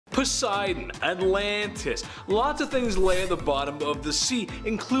Poseidon, Atlantis. Lots of things lay at the bottom of the sea,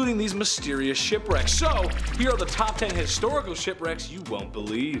 including these mysterious shipwrecks. So, here are the top 10 historical shipwrecks you won't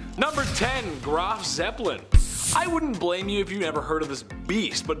believe. Number 10, Graf Zeppelin. I wouldn't blame you if you never heard of this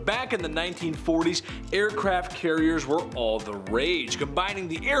beast, but back in the 1940s, aircraft carriers were all the rage, combining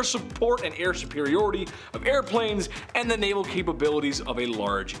the air support and air superiority of airplanes and the naval capabilities of a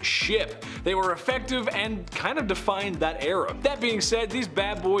large ship. They were effective and kind of defined that era. That being said, these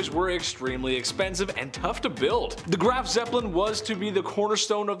bad boys were extremely expensive and tough to build. The Graf Zeppelin was to be the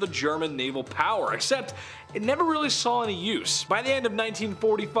cornerstone of the German naval power, except it never really saw any use. By the end of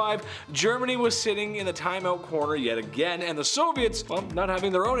 1945, Germany was sitting in the timeout corner yet again, and the Soviets, well, not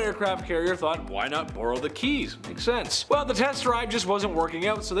having their own aircraft carrier, thought, why not borrow the keys? Makes sense. Well, the test drive just wasn't working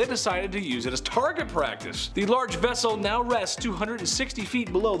out, so they decided to use it as target practice. The large vessel now rests 260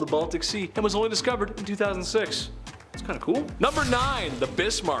 feet below the Baltic Sea and was only discovered in 2006. It's kind of cool. Number 9, the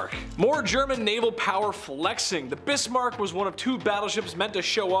Bismarck. More German naval power flexing. The Bismarck was one of 2 battleships meant to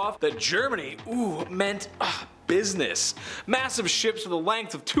show off that Germany, meant business. Massive ships with a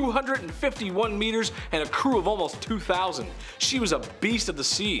length of 251 meters and a crew of almost 2,000. She was a beast of the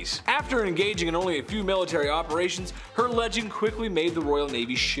seas. After engaging in only a few military operations, her legend quickly made the Royal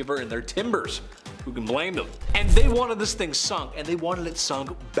Navy shiver in their timbers. Who can blame them? And they wanted this thing sunk, and they wanted it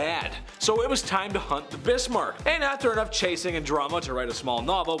sunk bad. So it was time to hunt the Bismarck. And after enough chasing and drama to write a small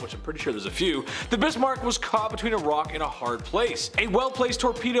novel, which I'm pretty sure there's a few, the Bismarck was caught between a rock and a hard place. A well-placed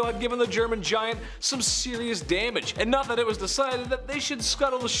torpedo had given the German giant some serious damage, and not that it was decided that they should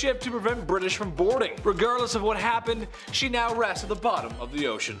scuttle the ship to prevent British from boarding. Regardless of what happened, she now rests at the bottom of the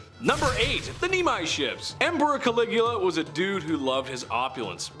ocean. Number 8, the Nemi Ships. Emperor Caligula was a dude who loved his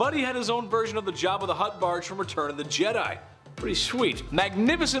opulence, but he had his own version of the Jabba the Hutt barge from Return of the Jedi. Pretty sweet.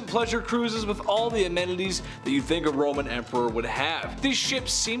 Magnificent pleasure cruises with all the amenities that you'd think a Roman emperor would have. These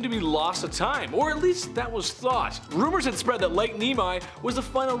ships seemed to be lost to time, or at least that was thought. Rumors had spread that Lake Nemi was the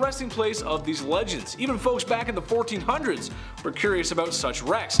final resting place of these legends. Even folks back in the 1400s were curious about such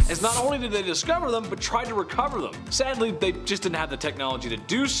wrecks, as not only did they discover them, but tried to recover them. Sadly, they just didn't have the technology to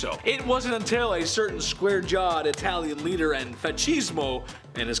do so. It wasn't until a certain square-jawed Italian leader and fascismo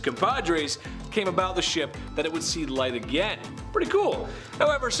and his compadres came about the ship that it would see light again. Pretty cool.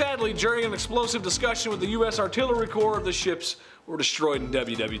 However, sadly, during an explosive discussion with the US Artillery Corps, the ships were destroyed in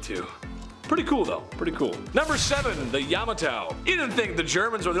WW2. Pretty cool though, pretty cool. Number 7, the Yamato. You didn't think the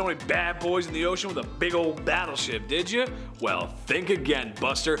Germans were the only bad boys in the ocean with a big old battleship, did you? Well, think again,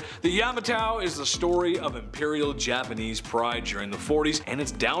 Buster. The Yamato is the story of Imperial Japanese pride during the 40s and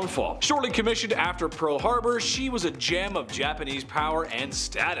its downfall. Shortly commissioned after Pearl Harbor, she was a gem of Japanese power and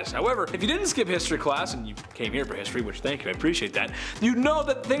status. However, if you didn't skip history class, and you came here for history, which thank you, I appreciate that, you know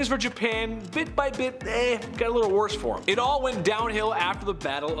that things for Japan, bit by bit, got a little worse for them. It all went downhill after the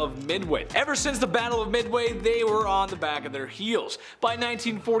Battle of Midway. Ever since the Battle of Midway, they were on the back of their heels. By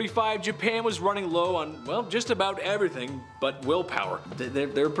 1945, Japan was running low on, well, just about everything but willpower.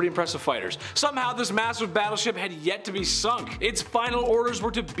 They're pretty impressive fighters. Somehow this massive battleship had yet to be sunk. Its final orders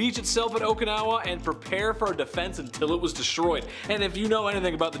were to beach itself at Okinawa and prepare for a defense until it was destroyed. And if you know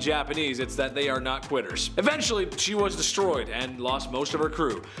anything about the Japanese, it's that they are not quitters. Eventually, she was destroyed and lost most of her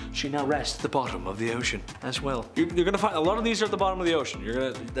crew. She now rests at the bottom of the ocean as well. You're gonna find a lot of these are at the bottom of the ocean.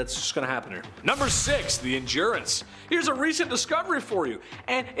 That's just gonna happen here. Number 6, the Endurance. Here's a recent discovery for you,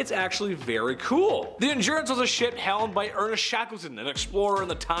 and it's actually very cool. The Endurance was a ship helmed by Ernest Shackleton, an explorer in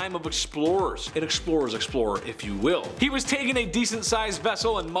the time of explorers. An explorer's explorer, if you will. He was taking a decent-sized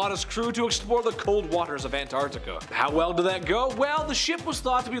vessel and modest crew to explore the cold waters of Antarctica. How well did that go? Well, the ship was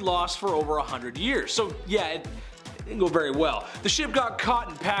thought to be lost for over 100 years, so yeah, it didn't go very well. The ship got caught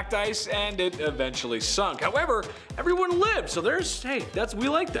in packed ice and it eventually sunk. However, everyone lived, so we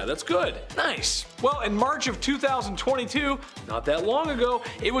like that, that's good. Nice. Well, in March of 2022, not that long ago,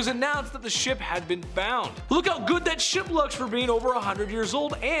 it was announced that the ship had been found. Look how good that ship looks for being over 100 years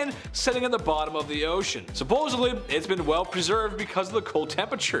old and sitting at the bottom of the ocean. Supposedly, it's been well preserved because of the cold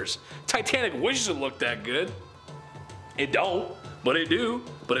temperatures. Titanic wishes it looked that good. It don't, but it do,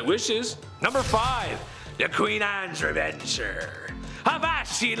 but it wishes. Number 5. The Queen Anne's Revenger.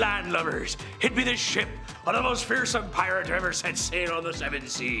 Avast, ye landlubbers! It be the ship of the most fearsome pirate who ever set sail on the 7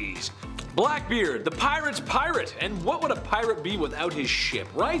 seas. Blackbeard, the pirate's pirate, and what would a pirate be without his ship,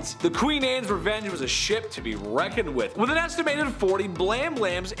 right? The Queen Anne's Revenge was a ship to be reckoned with. With an estimated 40 blam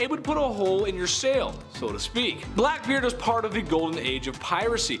blams, it would put a hole in your sail, so to speak. Blackbeard was part of the golden age of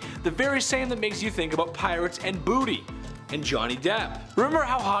piracy, the very same that makes you think about pirates and booty. and Johnny Depp. Remember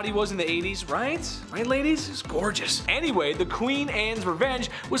how hot he was in the 80s, right? Right, ladies? He's gorgeous. Anyway, the Queen Anne's Revenge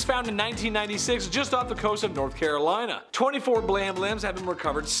was found in 1996 just off the coast of North Carolina. 24 Blam Blams have been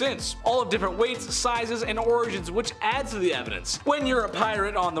recovered since, all of different weights, sizes, and origins, which adds to the evidence. When you're a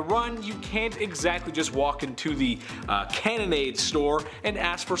pirate on the run, you can't exactly just walk into the cannonade store and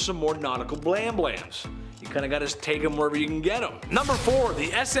ask for some more nautical Blam Blams. You kinda gotta take them wherever you can get them. Number 4,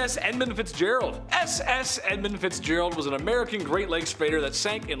 the S.S Edmund Fitzgerald. S.S Edmund Fitzgerald was an American Great Lakes freighter that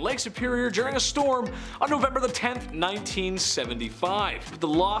sank in Lake Superior during a storm on November the 10th, 1975, with the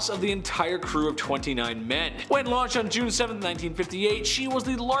loss of the entire crew of 29 men. When launched on June 7th, 1958, she was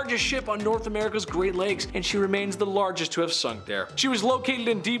the largest ship on North America's Great Lakes, and she remains the largest to have sunk there. She was located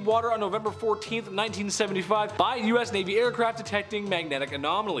in deep water on November 14th, 1975 by U.S. Navy aircraft detecting magnetic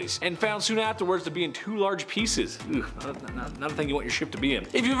anomalies, and found soon afterwards to be in 2 large pieces. Ugh, not a thing you want your ship to be in.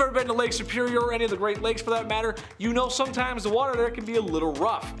 If you've ever been to Lake Superior or any of the Great Lakes for that matter, you know sometimes the water there can be a little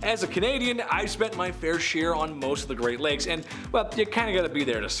rough. As a Canadian, I've spent my fair share on most of the Great Lakes, and well, you kinda gotta be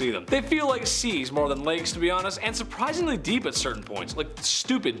there to see them. They feel like seas more than lakes, to be honest, and surprisingly deep at certain points, like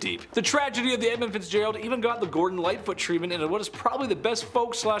stupid deep. The tragedy of the Edmund Fitzgerald even got the Gordon Lightfoot treatment in what is probably the best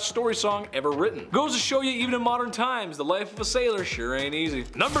folk/story song ever written. Goes to show you, even in modern times, the life of a sailor sure ain't easy.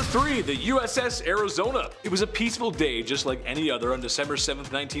 Number 3, the USS Arizona. It was a peaceful day just like any other on December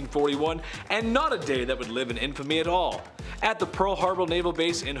 7th, 1941, and not a day that would live in infamy at all. At the Pearl Harbor Naval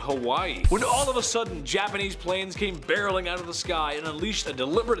Base in Hawaii, when all of a sudden Japanese planes came barreling out of the sky and unleashed a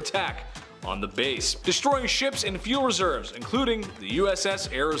deliberate attack on the base, destroying ships and fuel reserves, including the USS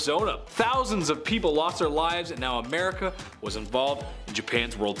Arizona. Thousands of people lost their lives, and now America was involved in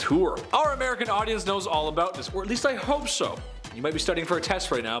Japan's world tour. Our American audience knows all about this, or at least I hope so. You might be studying for a test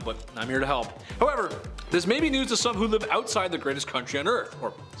right now, but I'm here to help. However, this may be news to some who live outside the greatest country on earth,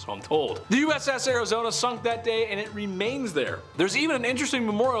 or so I'm told. The USS Arizona sunk that day, and it remains there. There's even an interesting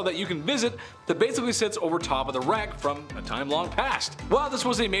memorial that you can visit that basically sits over top of the wreck from a time long past. While this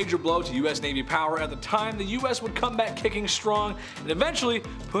was a major blow to US Navy power at the time, the US would come back kicking strong and eventually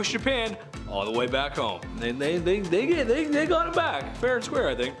push Japan all the way back home. They got it back, fair and square,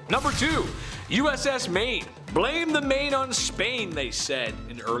 I think. Number 2, USS Maine. Blame the Maine on Spain, they said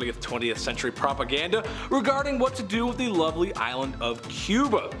in early 20th century propaganda regarding what to do with the lovely island of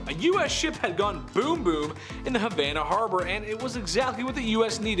Cuba. A US ship had gone boom boom in the Havana harbor, and it was exactly what the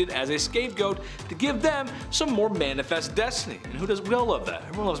US needed as a scapegoat to give them some more manifest destiny. And who does? We all love that.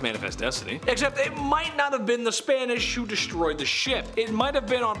 Everyone loves manifest destiny. Except it might not have been the Spanish who destroyed the ship. It might have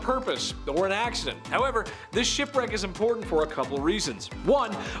been on purpose or an accident. However, this shipwreck is important for a couple reasons.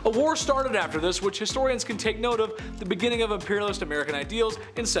 One, a war started after this, which historians can take note of, the beginning of imperialist American ideals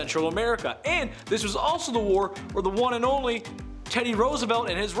in Central America. And this was also the war where the one and only Teddy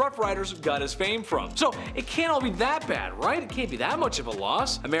Roosevelt and his Rough Riders got his fame from. So it can't all be that bad, right? It can't be that much of a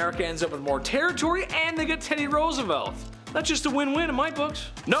loss. America ends up with more territory and they get Teddy Roosevelt. That's just a win-win in my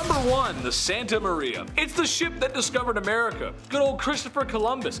books. Number 1, the Santa Maria. It's the ship that discovered America. Good old Christopher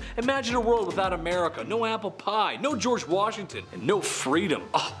Columbus. Imagine a world without America. No apple pie, no George Washington, and no freedom.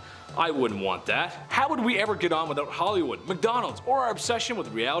 Oh, I wouldn't want that. How would we ever get on without Hollywood, McDonald's, or our obsession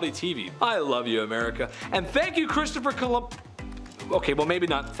with reality TV? I love you, America. And thank you, Christopher Columbus. Okay, well maybe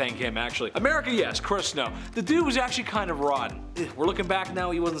not thank him actually. America, yes, Chris, no. The dude was actually kind of rotten. We're looking back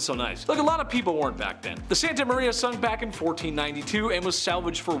now, he wasn't so nice. Look, a lot of people weren't back then. The Santa Maria sunk back in 1492 and was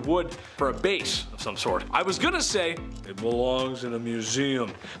salvaged for wood for a base of some sort. I was gonna say, it belongs in a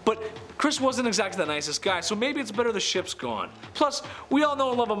museum. But Chris wasn't exactly the nicest guy, so maybe it's better the ship's gone. Plus, we all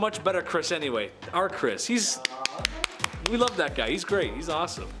know and love a much better Chris anyway. Our Chris, we love that guy, he's great, he's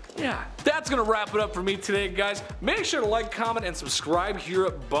awesome. Yeah, that's gonna wrap it up for me today, guys. Make sure to like, comment, and subscribe here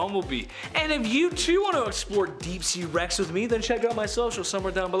at Bumblebee. And if you too want to explore deep sea wrecks with me, then check out my socials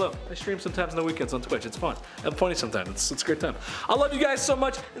somewhere down below. I stream sometimes on the weekends on Twitch. It's fun. I'm funny sometimes. It's a great time. I love you guys so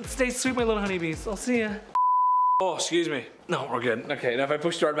much, and stay sweet, my little honeybees. I'll see ya. Oh, excuse me. No, we're good. Okay, now if I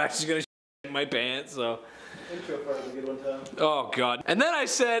push start back, she's gonna shit my pants. So. Intro part was a good one, Tom. Oh God. And then I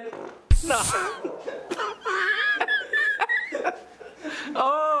said, no.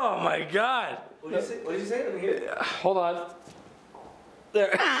 Oh my God! What did you say? What did you say? Let me hear it. Hold on.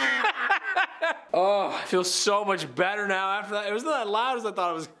 There. Oh, I feel so much better now after that. It wasn't that loud as I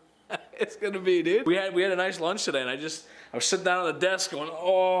thought it was. It's gonna be, dude. We had a nice lunch today, and I was sitting down on the desk going,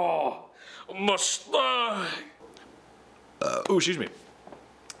 oh, my stomach. Oh, excuse me.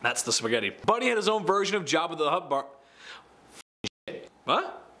 That's the spaghetti. Buddy had his own version of Jabba the Hutt bar.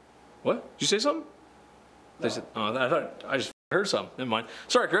 What? What? Did you say something? No. Said, oh, I thought I just heard something. Never mind.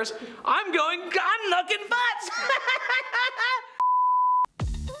 Sorry, Chris. I'm looking butts.